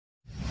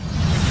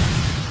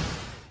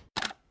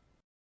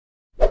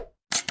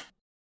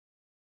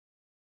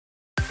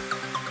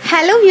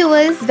Hello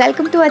viewers,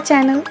 welcome to our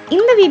channel.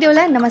 இந்த வீடியோல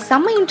நம்ம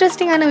செம்ம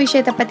இன்ட்ரெஸ்டிங்கான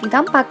விஷயத்தை பத்தி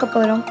தான் பார்க்க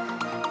போறோம்.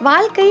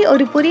 வாழ்க்கை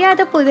ஒரு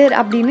புரியாத புதிர்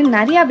அப்படின்னு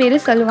நிறைய பேர்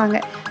சொல்லுவாங்க.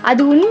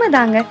 அது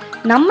உண்மைதாங்க.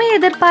 நம்ம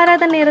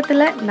எதிர்பாராத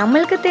நேரத்துல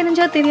நம்மளுக்கு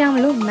தெரிஞ்சோ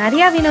தெரியாமலோ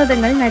நிறைய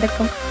வினோதங்கள்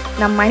நடக்கும்.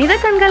 நம் மனித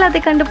கண்கள்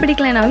அதை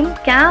கண்டுபிடிக்கலனாலும்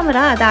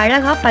கேமரா அதை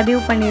அழகா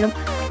பதிவு பண்ணிடும்.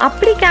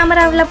 அப்படி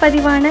கேமராவில்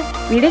பதிவான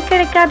விடை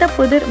கிடைக்காத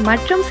புதிர்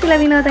மற்றும் சில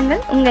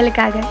வினோதங்கள்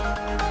உங்களுக்காக.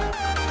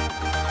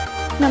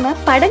 நம்ம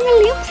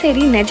படங்கள்லையும்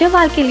சரி நிஜ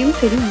வாழ்க்கையிலையும்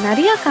சரி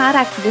நிறைய கார்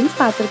ஆக்சிடென்ட்ஸ்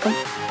பார்த்துருக்கோம்.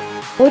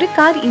 ஒரு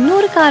கார்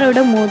இன்னொரு காரோட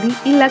மோதி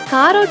இல்லை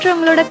கார்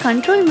ஓட்டுறவங்களோட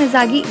கண்ட்ரோல் மிஸ்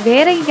ஆகி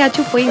வேற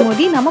எங்கேயாச்சும் போய்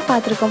மோதி நம்ம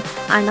பார்த்துருக்கோம்.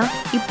 ஆனால்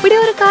இப்படி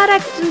ஒரு கார்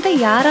ஆக்சிடென்ட்டை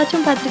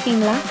யாராச்சும்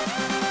பார்த்துருக்கீங்களா?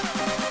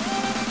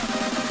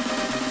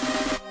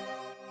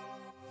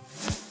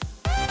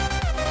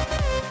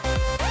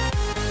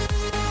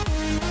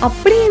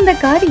 அப்படி இந்த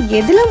கார்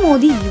எதில்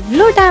மோதி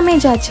இவ்வளோ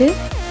டேமேஜ் ஆச்சு?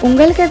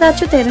 உங்களுக்கு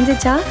ஏதாச்சும்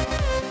தெரிஞ்சிச்சா?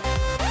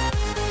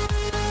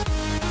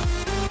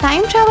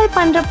 டைம் ட்ராவல்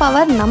பண்ணுற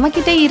பவர்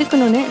நம்மக்கிட்ட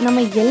இருக்கணும்னு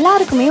நம்ம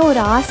எல்லாருக்குமே ஒரு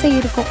ஆசை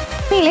இருக்கும்.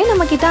 உண்மையிலே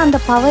நம்மக்கிட்ட அந்த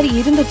பவர்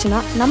இருந்துச்சுன்னா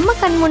நம்ம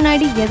கண்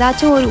முன்னாடி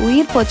ஏதாச்சும் ஒரு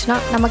உயிர் போச்சுன்னா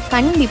நம்ம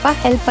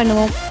கண்டிப்பாக ஹெல்ப்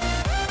பண்ணுவோம்.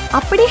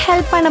 அப்படி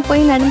ஹெல்ப் பண்ண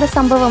போய் நடந்த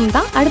சம்பவம்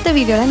தான் அடுத்த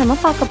வீடியோவில் நம்ம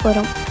பார்க்க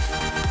போகிறோம்.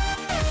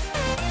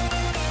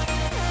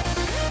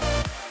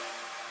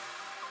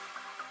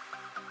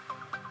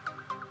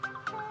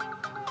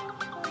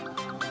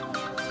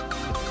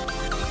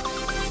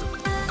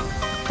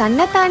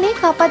 தன்னைத்தானே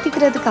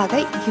காப்பாற்றிக்கிறதுக்காக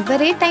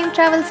இவரே டைம்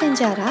ட்ராவல்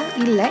செஞ்சாரா,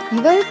 இல்லை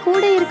இவர்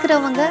கூட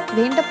இருக்கிறவங்க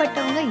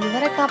வேண்டப்பட்டவங்க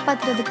இவரை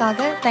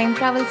காப்பாற்றுறதுக்காக டைம்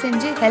ட்ராவல்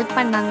செஞ்சு ஹெல்ப்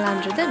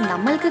பண்ணாங்களான்றது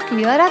நம்மளுக்கு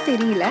கிளியராக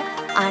தெரியல.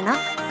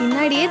 ஆனால்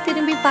பின்னாடியே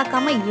திரும்பி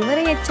பார்க்காம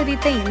இவரை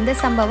எச்சரித்த இந்த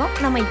சம்பவம்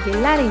நம்ம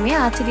எல்லாரையுமே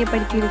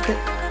ஆச்சரியப்படுத்தியிருக்கு.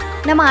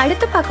 நம்ம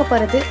அடுத்து பார்க்க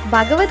போகிறது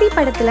பகவதி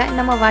படத்தில்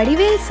நம்ம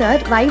வடிவேல்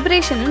சார்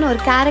வைப்ரேஷன் ஒரு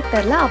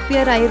கேரக்டரில்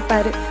அப்பியர்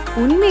ஆகிருப்பார்.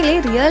 உண்மையிலே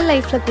ரியல்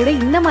லைஃப்பில் கூட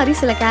இந்த மாதிரி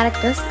சில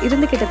கேரக்டர்ஸ்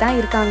இருந்துக்கிட்டு தான்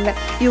இருக்காங்க.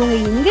 இவங்க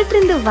எங்கிட்ட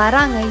இருந்து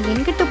வராங்க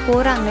எங்கிட்ட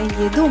போகிறாங்க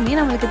எதுவுமே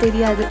நம்மளுக்கு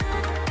தெரியாது.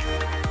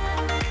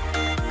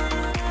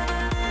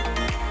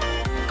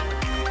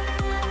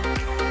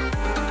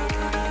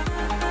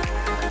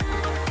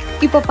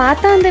 இப்போ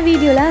பார்த்தா அந்த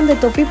வீடியோவில் அந்த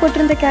தொப்பி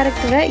போட்டிருந்த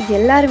கேரக்டரை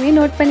எல்லாருமே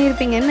நோட்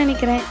பண்ணியிருப்பீங்கன்னு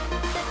நினைக்கிறேன்.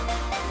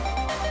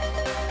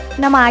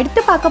 நம்ம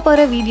அடுத்து பார்க்க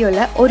போகிற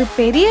வீடியோவில் ஒரு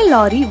பெரிய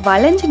லாரி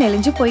வளைஞ்சு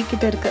நெளிஞ்சு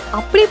போய்கிட்டு இருக்கு.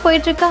 அப்படி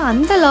போயிட்டு இருக்க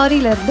அந்த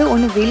லாரியிலேருந்து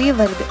ஒன்று வெளியே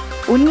வருது.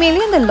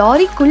 உண்மையிலேயே அந்த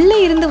லாரிக்குள்ளே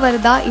இருந்து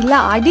வருதா இல்லை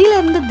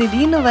அடியிலேருந்து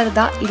திடீர்னு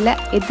வருதா இல்லை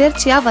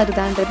எதிர்ச்சியாக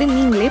வருதான்றது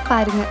நீங்களே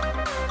பாருங்க.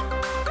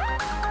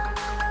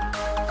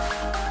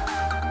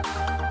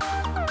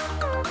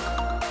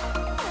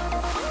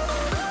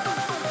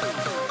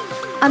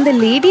 அந்த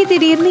லேடி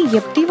திடீர்னு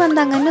எப்படி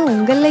வந்தாங்கன்னு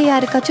உங்களில்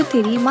யாருக்காச்சும்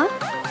தெரியுமா?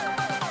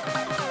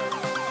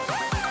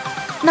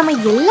 நம்ம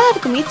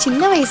எல்லாருக்குமே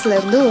சின்ன வயசுல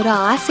இருந்து ஒரு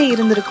ஆசை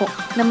இருந்திருக்கும்.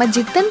 நம்ம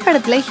ஜித்தன்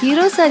படத்துல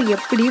ஹீரோ சார்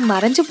எப்படி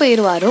மறைஞ்சு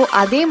போயிடுவாரோ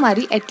அதே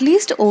மாதிரி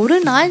அட்லீஸ்ட் ஒரு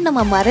நாள்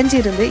நம்ம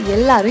மறைஞ்சிருந்து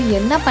எல்லாரும்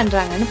என்ன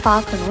பண்றாங்கன்னு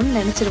பார்க்கணும்னு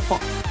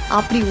நினைச்சிருப்போம்.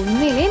 அப்படி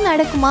உண்மையிலே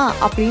நடக்குமா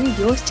அப்படின்னு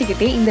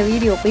யோசிச்சுக்கிட்டே இந்த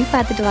வீடியோ போய்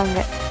பார்த்துட்டு வாங்க.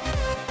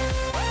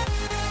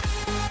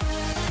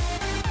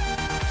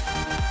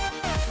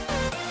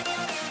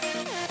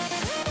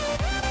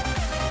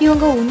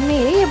 இவங்க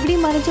உண்மையிலே எப்படி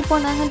மறைஞ்சு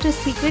போனாங்கன்ற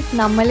சீக்ரெட்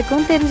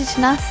நம்மளுக்கும்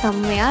தெரிஞ்சிச்சுன்னா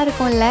செம்மையா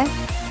இருக்கும்ல.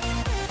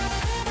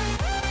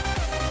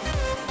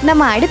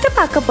 நம்ம அடுத்து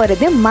பார்க்க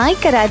போகிறது மாய்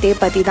கராத்தே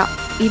பற்றி தான்.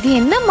 இது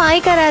என்ன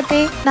மாய்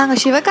கராத்தே?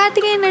 நாங்கள்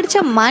சிவகார்த்திகேயன்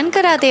நடித்த மான்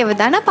கராத்தேவை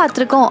தானே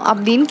பார்த்துருக்கோம்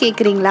அப்படின்னு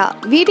கேட்குறீங்களா?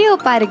 வீடியோ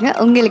பாருங்க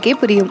உங்களுக்கே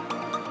புரியும்.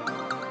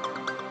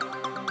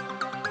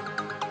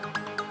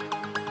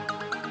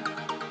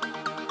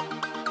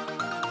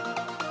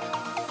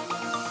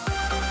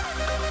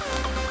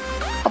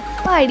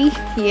 அப்பா அடி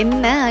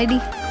என்ன அடி!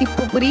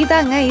 இப்போ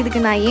புரியுதாங்க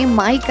இதுக்கு நான் ஏன்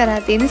மாய்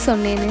கராத்தேன்னு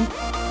சொன்னேன்னு.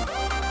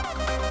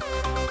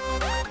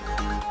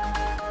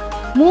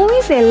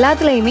 மூவிஸ்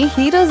எல்லாத்துலேயுமே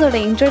ஹீரோஸோட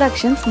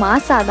இன்ட்ரடக்ஷன்ஸ்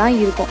மாஸாக தான்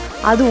இருக்கும்.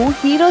 அதுவும்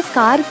ஹீரோஸ்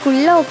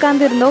காருக்குள்ளே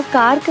உட்காந்துருந்தோ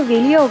காருக்கு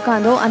வெளியே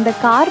உட்காந்தோ அந்த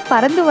கார்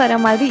பறந்து வர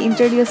மாதிரி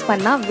இன்ட்ரடியூஸ்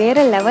பண்ணால்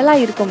வேறு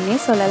லெவலாக இருக்கும்னே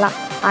சொல்லலாம்.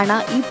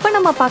 ஆனால் இப்போ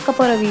நம்ம பார்க்க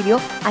போகிற வீடியோ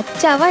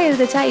அச்சாவாக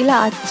இருந்துச்சா இல்லை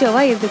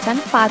அச்சோவாக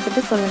இருந்துச்சான்னு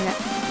பார்த்துட்டு சொல்லுங்கள்.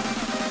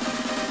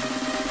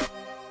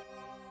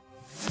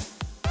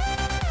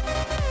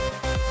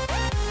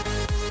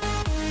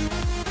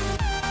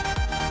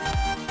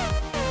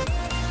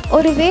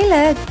 ஒருவேளை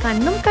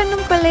கண்ணும்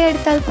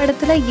கொள்ளையடித்தால்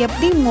படத்தில்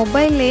எப்படி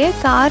மொபைல்லையே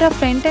காரை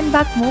ஃப்ரண்ட் அண்ட்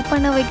பேக் மூவ்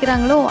பண்ண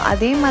வைக்கிறாங்களோ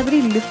அதே மாதிரி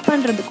லிஃப்ட்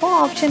பண்ணுறதுக்கும்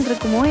ஆப்ஷன்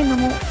இருக்குமோ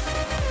என்னமோ.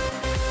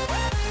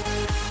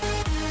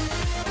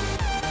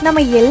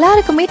 நம்ம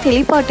எல்லாருக்குமே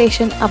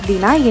டெலிபோர்ட்டேஷன்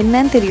அப்படின்னா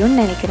என்னன்னு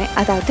தெரியும்னு நினைக்கிறேன்.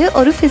 அதாவது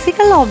ஒரு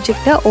ஃபிசிக்கல்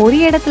ஆப்ஜெக்டை ஒரு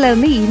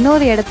இடத்துலேருந்து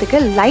இன்னொரு இடத்துக்கு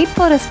லைட்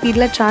போகிற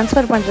ஸ்பீடில்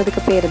ட்ரான்ஸ்ஃபர்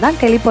பண்ணுறதுக்கு பேர் தான்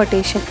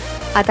டெலிபோர்ட்டேஷன்.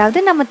 அதாவது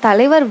நம்ம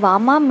தலைவர்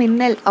வாமா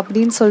மின்னல்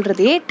அப்படின்னு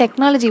சொல்கிறதையே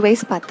டெக்னாலஜி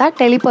வைஸ் பார்த்தா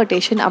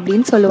டெலிபோர்ட்டேஷன்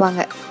அப்படின்னு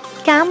சொல்லுவாங்க.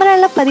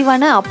 கேமராவில்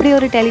பதிவான அப்படி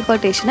ஒரு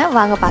டெலிபோர்ட்டேஷனை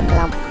வாங்க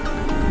பார்க்கலாம்.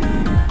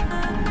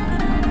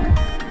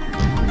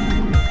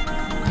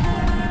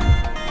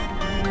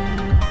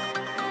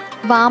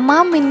 வாமா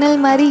மின்னல்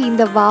மாதிரி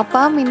இந்த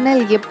வாப்பா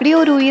மின்னல் எப்படி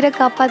ஒரு உயிரை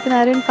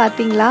காப்பாற்றினாருன்னு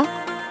பார்த்தீங்களா?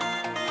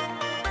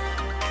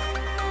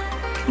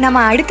 நம்ம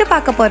அடுத்து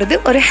பார்க்க போகிறது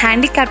ஒரு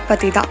ஹேண்டிகேப்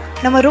பற்றி தான்.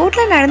 நம்ம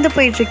ரோட்டில் நடந்து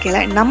போயிட்டுருக்கல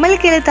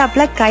நம்மளுக்கு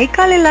எழுத்தாப்புல கை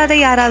கால் இல்லாத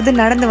யாராவது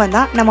நடந்து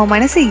வந்தால் நம்ம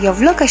மனசு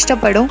எவ்வளோ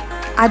கஷ்டப்படும்.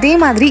 அதே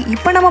மாதிரி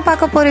இப்போ நம்ம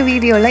பார்க்க போகிற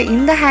வீடியோவில்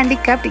இந்த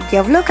ஹேண்டிகேப்ட்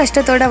எவ்வளோ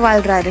கஷ்டத்தோடு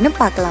வாழ்கிறாருன்னு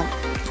பார்க்கலாம்.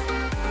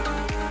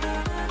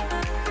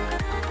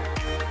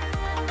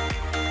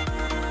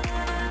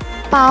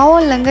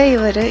 பாவம் இல்லைங்க,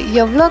 இவர்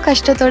எவ்வளோ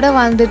கஷ்டத்தோடு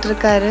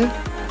வாழ்ந்துட்டுருக்காரு.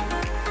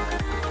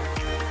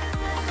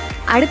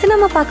 அடுத்து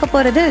நம்ம பார்க்க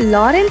போகிறது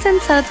லாரன்ஸ்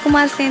அண்ட்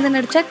சரத்குமார் சேர்ந்து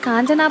நடித்த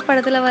காஞ்சனா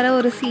படத்தில் வர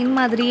ஒரு சீன்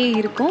மாதிரியே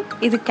இருக்கும்.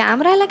 இது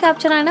கேமராவில்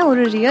கேப்சர் ஆன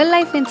ஒரு ரியல்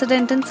லைஃப்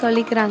இன்சிடென்ட்னு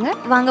சொல்லிக்கிறாங்க.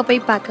 வாங்க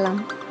போய்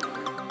பார்க்கலாம்.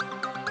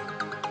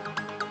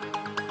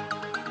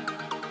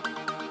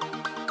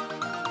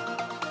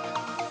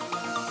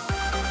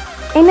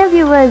 என்ன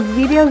வியூவர்ஸ்,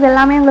 வீடியோஸ்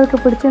எல்லாமே உங்களுக்கு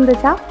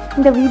பிடிச்சிருந்துச்சா?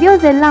 இந்த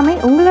வீடியோஸ் எல்லாமே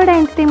உங்களோட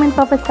என்டர்டெயின்மெண்ட்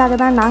பர்பஸ்க்காக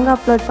தான் நாங்கள்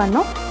அப்லோட்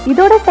பண்ணோம்.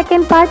 இதோட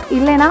செகண்ட் பார்ட்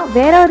இல்லைனா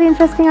வேற ஒரு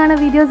இன்ட்ரெஸ்டிங்கான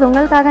வீடியோஸ்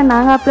உங்களுக்காக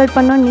நாங்கள் அப்லோட்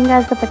பண்ணோம் நீங்கள்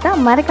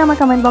ஆசைப்பட்டால் மறக்காமல்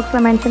கமெண்ட்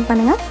பாக்ஸில் மென்ஷன்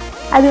பண்ணுங்கள்.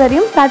 அது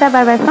வரையும் tata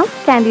bye by from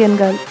candy and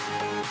girl.